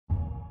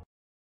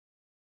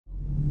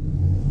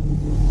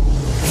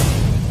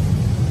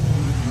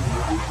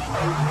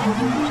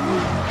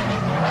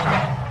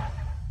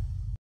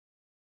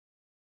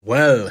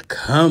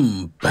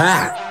Welcome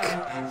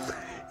back.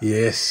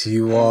 Yes,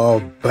 you are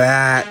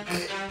back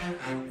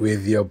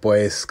with your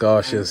boy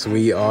Scarcious.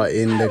 We are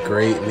in the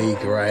Great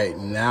League right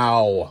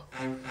now.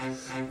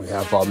 We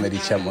have our midi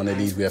champ on the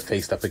lead. We are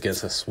faced up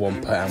against a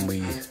Swamper and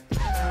we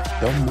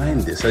don't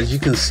mind this. As you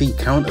can see,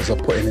 counters are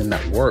putting in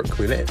that work.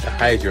 We let the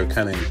Hydro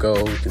Cannon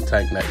go. We can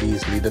tank that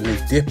easily. Then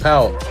they dip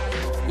out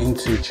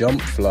into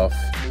Jump Fluff.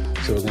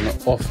 So we're going to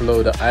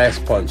offload the Ice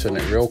Punch on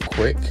it real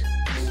quick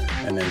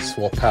and then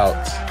swap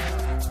out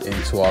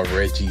into our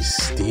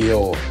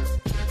Registeel.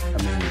 I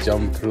mean,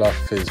 Jump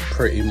Fluff is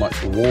pretty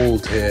much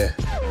walled here.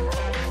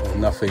 There's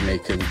nothing they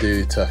can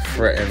do to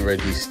threaten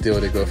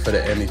Registeel. They go for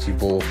the Energy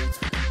Ball.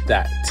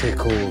 That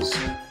tickles.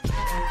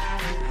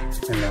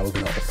 And now we're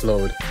going to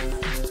offload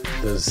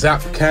the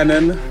Zap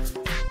Cannon,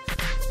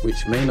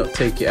 which may not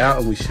take it out,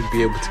 and we should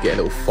be able to get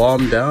a little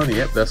farm down.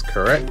 Yep, that's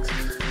correct.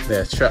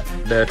 Their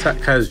attack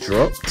has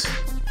dropped.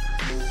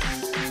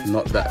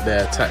 Not that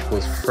their attack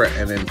was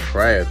threatening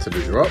prior to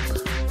the drop.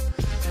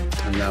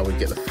 And now we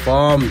get the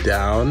farm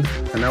down,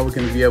 and now we're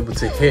going to be able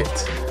to hit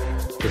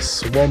the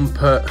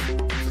Swampert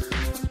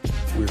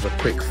with a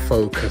quick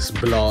focus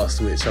blast,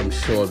 which I'm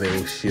sure they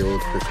will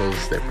shield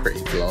because they're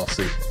pretty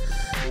glassy.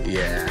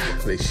 Yeah,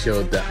 they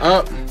showed that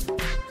up.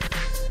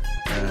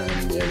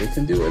 And yeah, they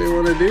can do what they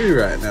want to do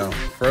right now.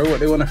 Throw what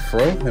they want to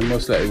throw. And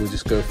most likely we'll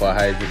just go for a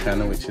Hydro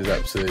Cannon, which is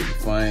absolutely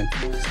fine.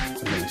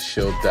 I'm going to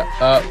shield that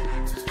up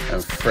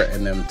and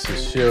threaten them to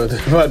shield.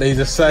 But they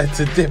decide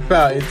to dip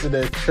out into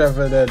their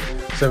Trevenant.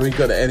 So we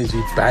got the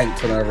energy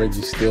banked on our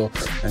Registeel.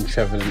 And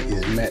Trevenant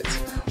is met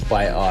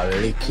by our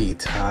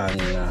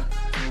Lickitung.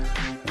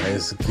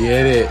 Let's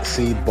get it.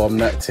 Seed Bomb,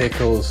 that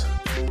tickles.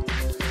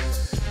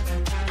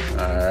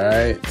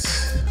 Alright.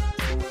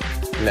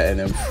 Letting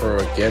them throw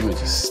again. We're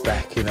just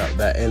stacking up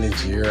that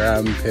energy,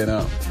 ramping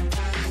up.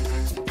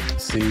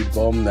 Seed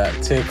Bomb,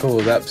 that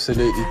tickles.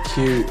 Absolutely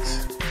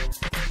cute.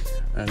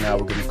 And now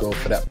we're going to go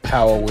for that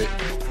Power Whip.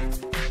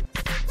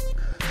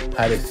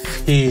 Had it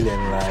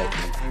feeling like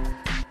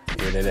we're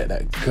going to let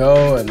that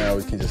go. And now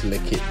we can just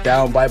lick it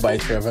down. Bye-bye,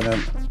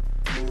 Trevenant.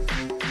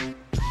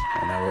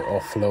 And now we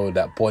offload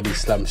that Body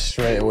Slam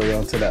straight away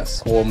onto that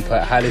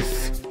Swampert. Had it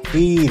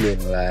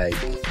feeling like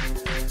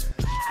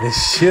they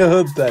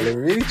showed that they're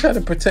really trying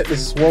to protect the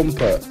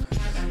Swampert,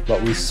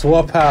 but we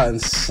swap out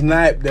and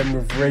snipe them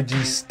with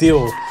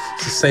Registeel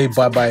to say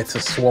bye-bye to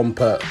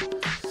Swampert.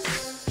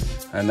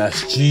 And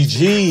that's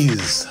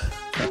GG's.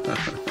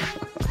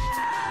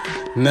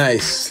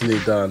 Nicely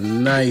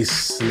done,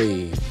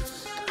 nicely.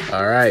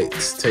 Alright,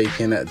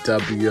 taking that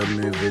W and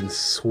moving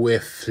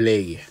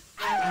swiftly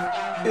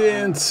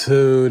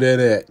into the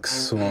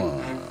next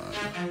one.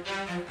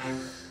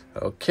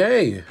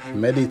 Okay,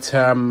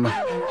 Meditam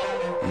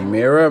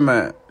mirror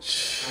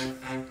match.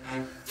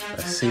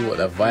 Let's see what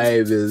the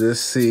vibe is. Let's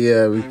see,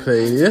 we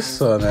play this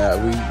or that.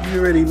 We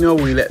already know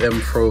we let them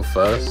throw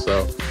first,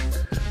 so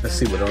let's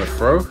see what they're gonna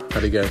throw.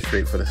 Are they going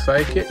straight for the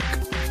Psychic?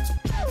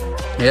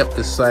 Yep,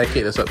 the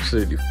Psychic, that's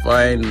absolutely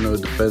fine. No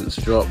defense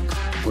drop.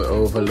 We're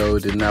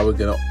overloaded. Now we're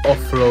gonna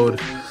offload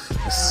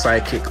the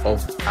Psychic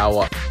of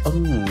our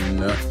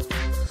own.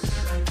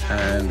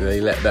 And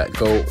they let that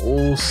go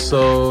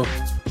also.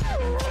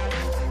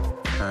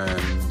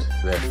 And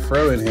they're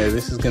throwing here.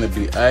 This is going to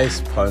be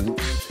Ice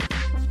Punch.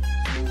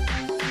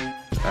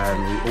 And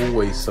we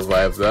always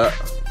survive that.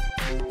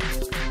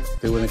 If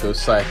they want to go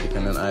Psychic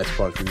and then Ice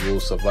Punch, we will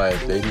survive.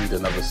 They need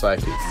another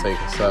Psychic to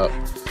take us out.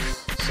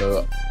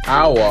 So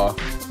our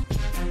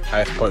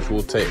Ice Punch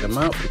will take them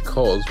out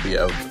because we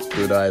have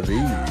good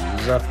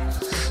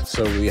IVs.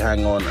 So we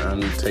hang on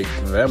and take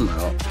them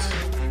out.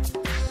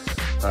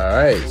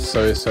 Alright,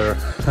 so it's a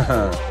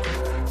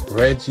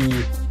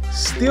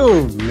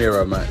Registeel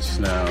mirror match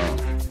now.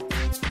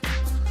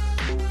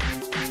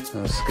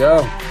 Let's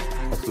go.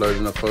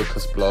 Offloading a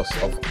Focus Blast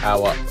of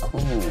our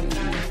own.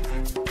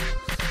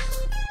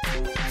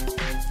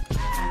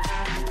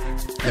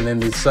 And then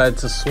decide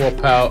to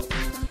swap out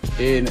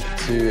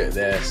into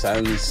their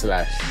Sand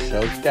Slash.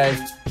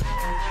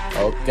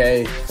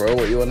 Okay, throw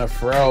what you want to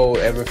throw.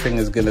 Everything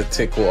is going to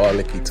tickle our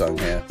Lickitung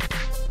here.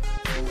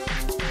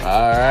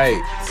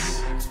 Alright.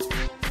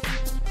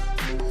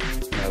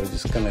 Now we're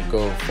just going to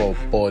go for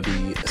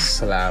Body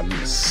Slam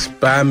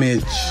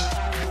spammage.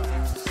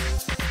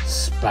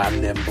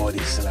 Spam them Body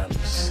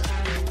Slams.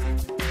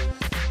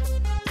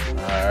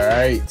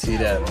 Alrighty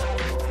then.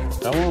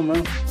 Come on,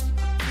 man.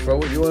 Throw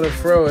what you want to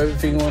throw.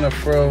 Everything you want to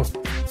throw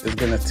is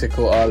going to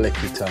tickle our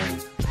Lickitung.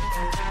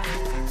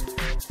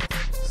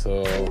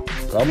 So,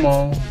 come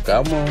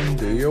on,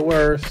 do your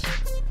worst.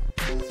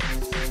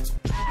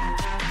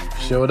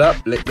 Showed up,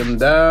 lick them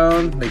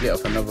down. They get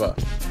off another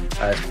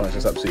Ice Punch.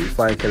 That's absolutely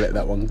fine. Can let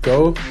that one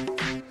go.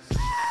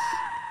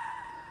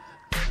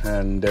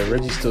 And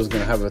Registeel's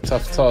going to have a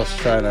tough task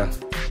trying to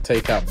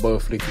take out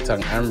both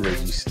Lickitung and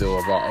Registeel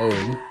of our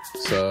own.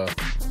 So,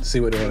 see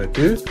what they want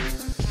to do.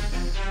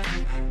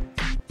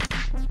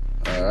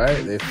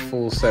 Alright, they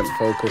full sent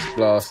Focus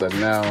Blast and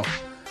now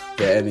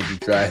their energy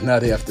dry. Now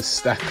they have to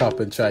stack up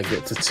and try and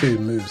get to 2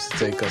 moves to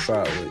take us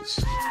out, which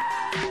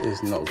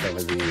is not going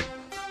to be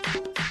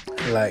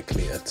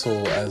likely at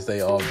all, as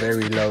they are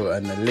very low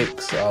and the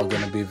licks are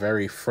going to be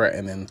very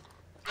threatening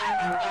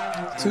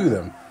to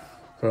them.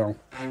 So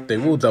they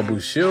will double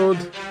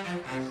shield,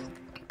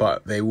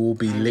 but they will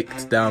be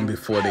licked down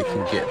before they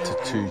can get to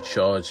 2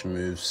 charge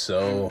moves.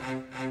 So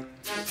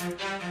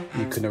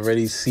you can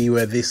already see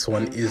where this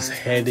one is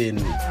heading.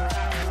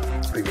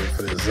 We go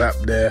for the zap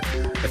there,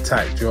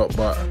 attack drop,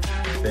 but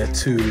they're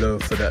too low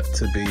for that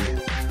to be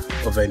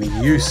of any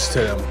use to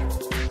them.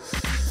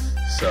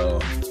 So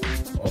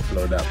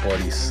offload that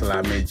body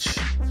slammage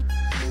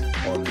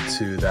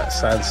onto that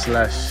sand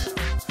slash,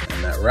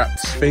 and that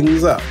wraps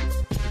things up.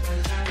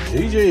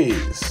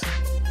 GG's.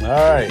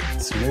 Alright,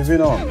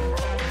 moving on.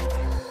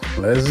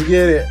 Let's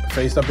get it.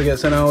 Faced up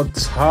against an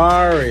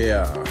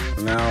Altaria.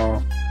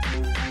 Now,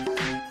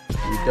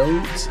 we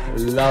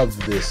don't love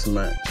this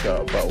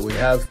matchup, but we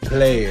have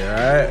play,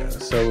 right?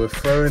 So we're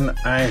throwing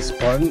Ice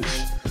Punch,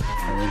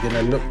 and we're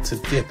gonna look to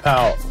dip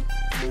out.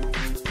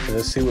 So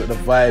let's see what the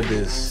vibe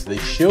is. They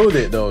shield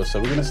it though, so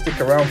we're gonna stick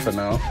around for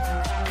now.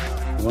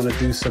 We wanna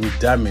do some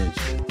damage.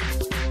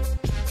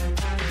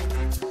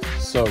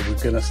 So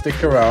we're gonna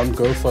stick around,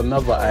 go for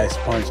another Ice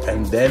Punch,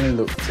 and then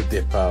look to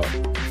dip out.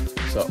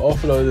 So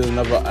offloaded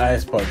another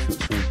Ice Punch,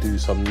 which will do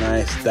some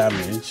nice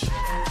damage.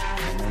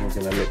 And then we're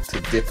gonna look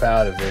to dip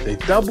out of it. They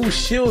double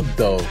shield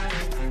though.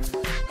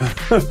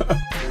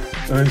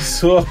 And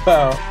swap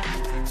out.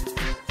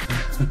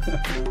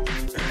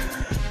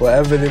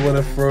 Whatever they want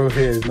to throw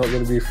here is not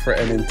going to be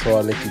threatening to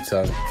our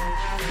Lickitung.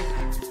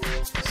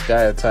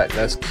 Sky attack,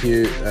 that's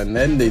cute. And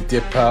then they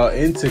dip out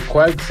into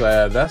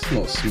Quagsire. That's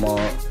not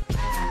smart.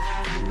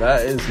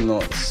 That is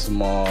not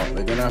smart.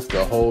 They're going to have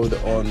to hold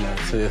on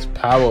to this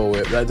power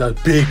whip. That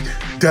does big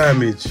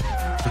damage.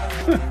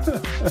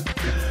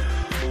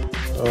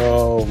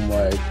 Oh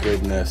my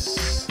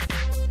goodness.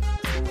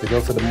 They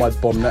go for the mud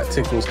bomb. That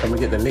tickles. Can we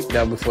get the lick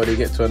down before they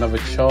get to another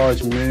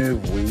charge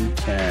move? We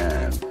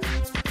can.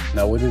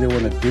 Now, what do they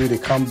want to do? They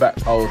come back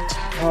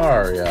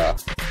Altaria.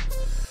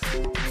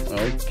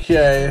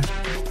 Okay.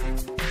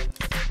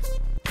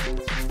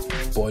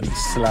 Body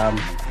slam.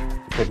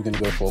 Probably going to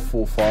go for a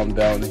full farm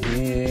down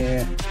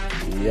here.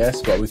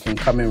 Yes, but we can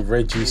come in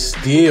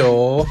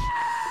Registeel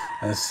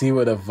and see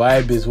what the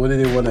vibe is. What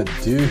do they want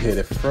to do here?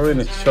 They're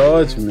throwing a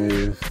charge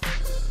move.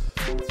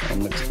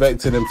 I'm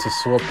expecting them to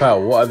swap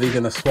out. What are they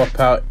going to swap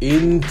out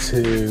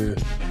into?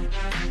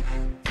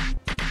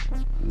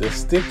 They're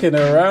sticking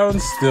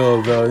around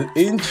still though.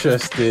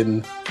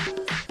 Interesting.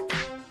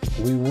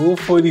 We will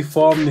fully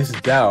farm this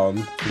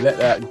down. Let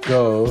that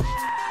go.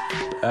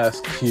 That's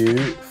cute.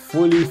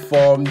 Fully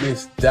farm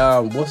this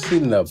down. What's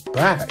in the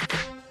back?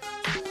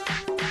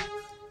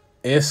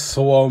 It's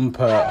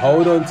Swampert.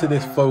 Hold on to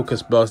this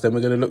focus burst. Then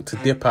we're going to look to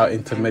dip out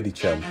into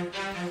Medicham.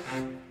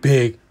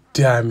 Big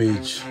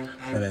damage.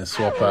 And then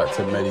swap out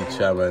to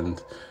Medicham.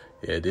 And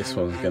yeah, this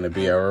one's going to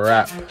be a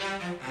wrap.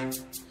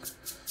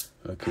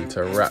 Looking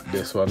to wrap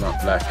this one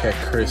up like a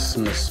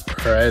Christmas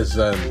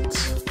present.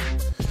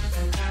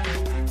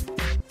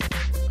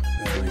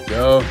 There we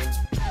go.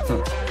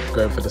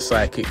 Going for the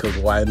psychic, because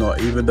why not?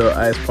 Even though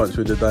Ice Punch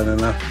would have done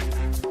enough.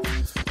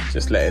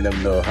 Just letting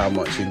them know how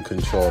much in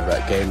control of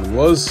that game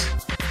was.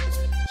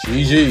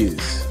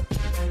 GG's.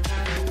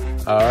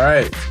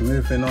 Alright,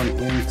 moving on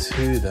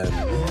into the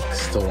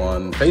next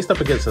one. Faced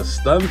up against a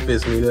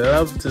Stunfisk. We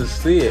love to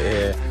see it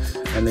here.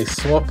 And they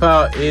swap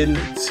out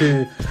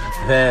into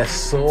their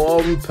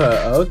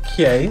Swampert.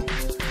 Okay.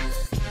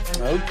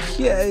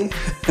 Okay.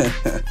 Okay.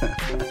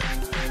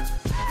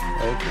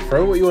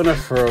 Throw what you want to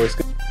throw.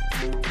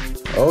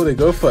 Oh, they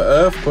go for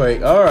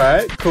Earthquake.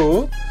 Alright,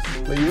 cool.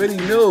 But you already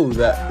know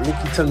that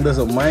Lickitung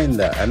doesn't mind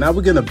that. And now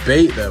we're going to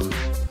bait them.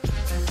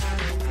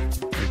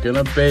 We're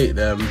going to bait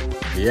them.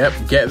 Yep,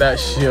 get that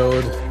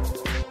shield.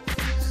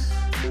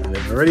 And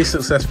they've already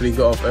successfully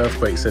got off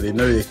Earthquake, so they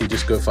know they can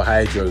just go for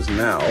Hydros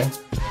now.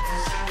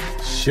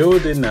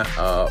 Shielding that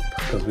up,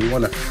 because we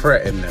want to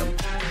threaten them.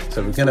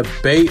 So we're going to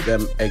bait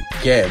them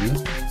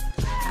again.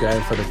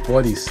 Going for the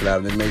body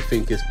slam. They may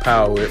think it's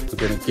power whip.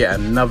 We're going to get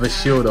another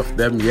shield off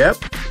them. Yep.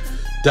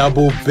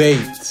 Double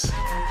bait.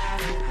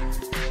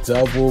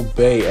 Double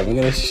bait. And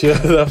we're going to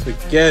shield off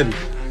again.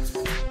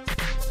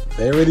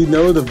 They already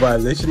know the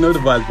vibes. They should know the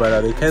vibes by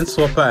now. They can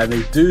swap out, and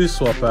they do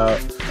swap out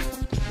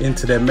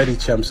into their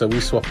Medicham. So we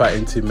swap out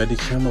into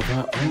Medicham of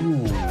our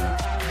own.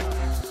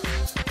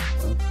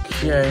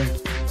 Okay.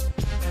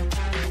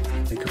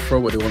 They can throw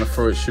what they want to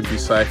throw. It should be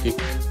psychic.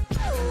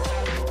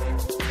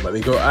 But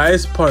they go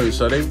Ice Punch.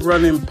 So they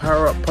run in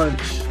Power Up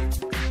Punch.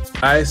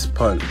 Ice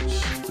Punch.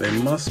 They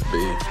must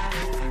be.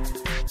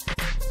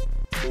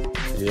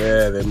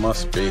 Yeah, they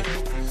must be.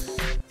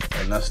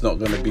 And that's not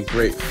going to be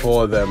great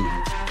for them.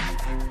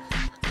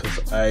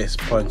 Because Ice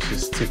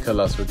Punches tickle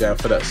us. We're going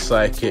for that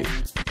psychic.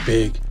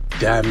 Big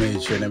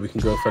damage. And then we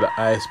can go for the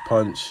Ice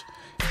Punch.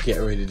 Get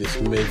rid of this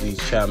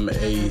Medicham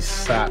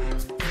ASAP.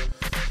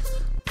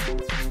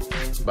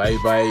 Bye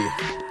bye.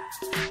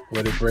 What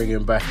are they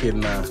bringing back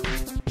in now?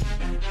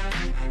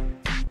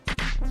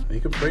 They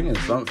can bring in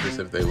Stunfisk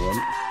if they want.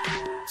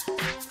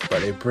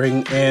 But they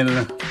bring in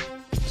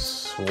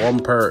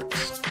Swampert.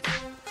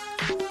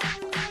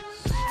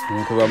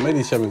 Because our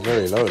mini sham is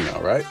very low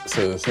now, right?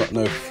 So there's not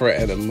no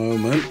threat at the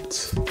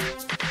moment.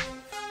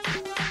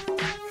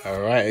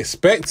 Alright,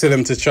 expected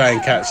them to try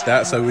and catch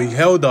that, so we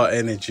held our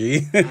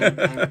energy.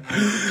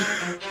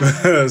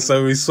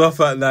 So we swap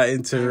out that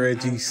into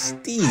Reggie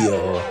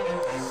Steele.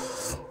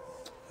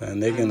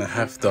 And they're gonna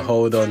have to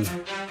hold on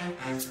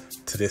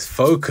to this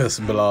focus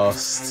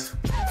blast,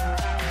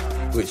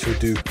 which will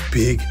do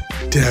big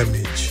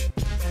damage.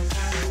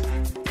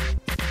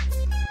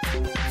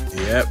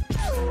 Yep.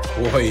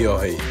 Oi,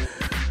 oi.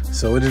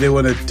 So what do they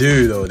want to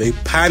do though? They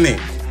panic.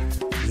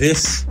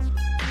 This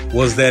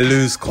was their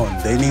lose con.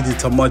 They needed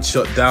to mud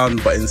shot down,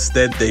 but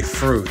instead they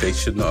threw. They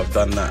should not have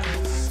done that.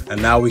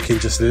 And now we can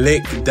just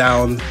lick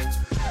down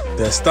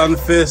their stun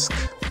fisk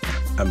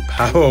and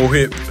power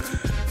whip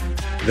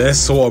their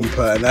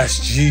Swampert, and that's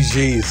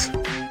GG's.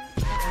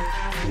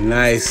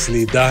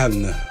 Nicely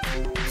done.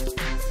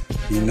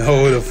 You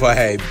know the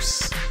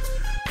vibes.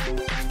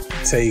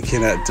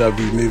 Taking that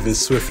W, moving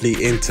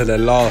swiftly into the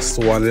last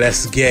one.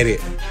 Let's get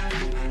it.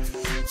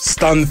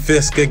 Stun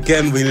fisk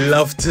again. We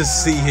love to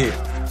see it.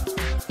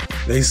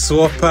 They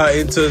swap out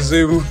into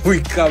Zoom.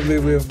 We come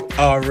in with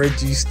our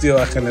Reggie Steele.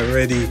 I can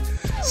already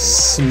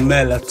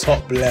smell a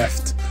top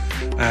left.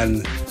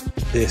 And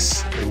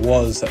this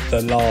was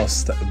the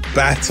last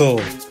battle.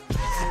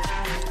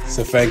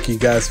 So thank you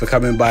guys for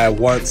coming by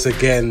once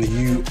again.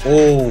 You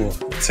all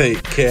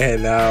take care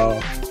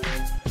now.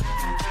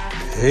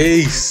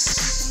 Peace.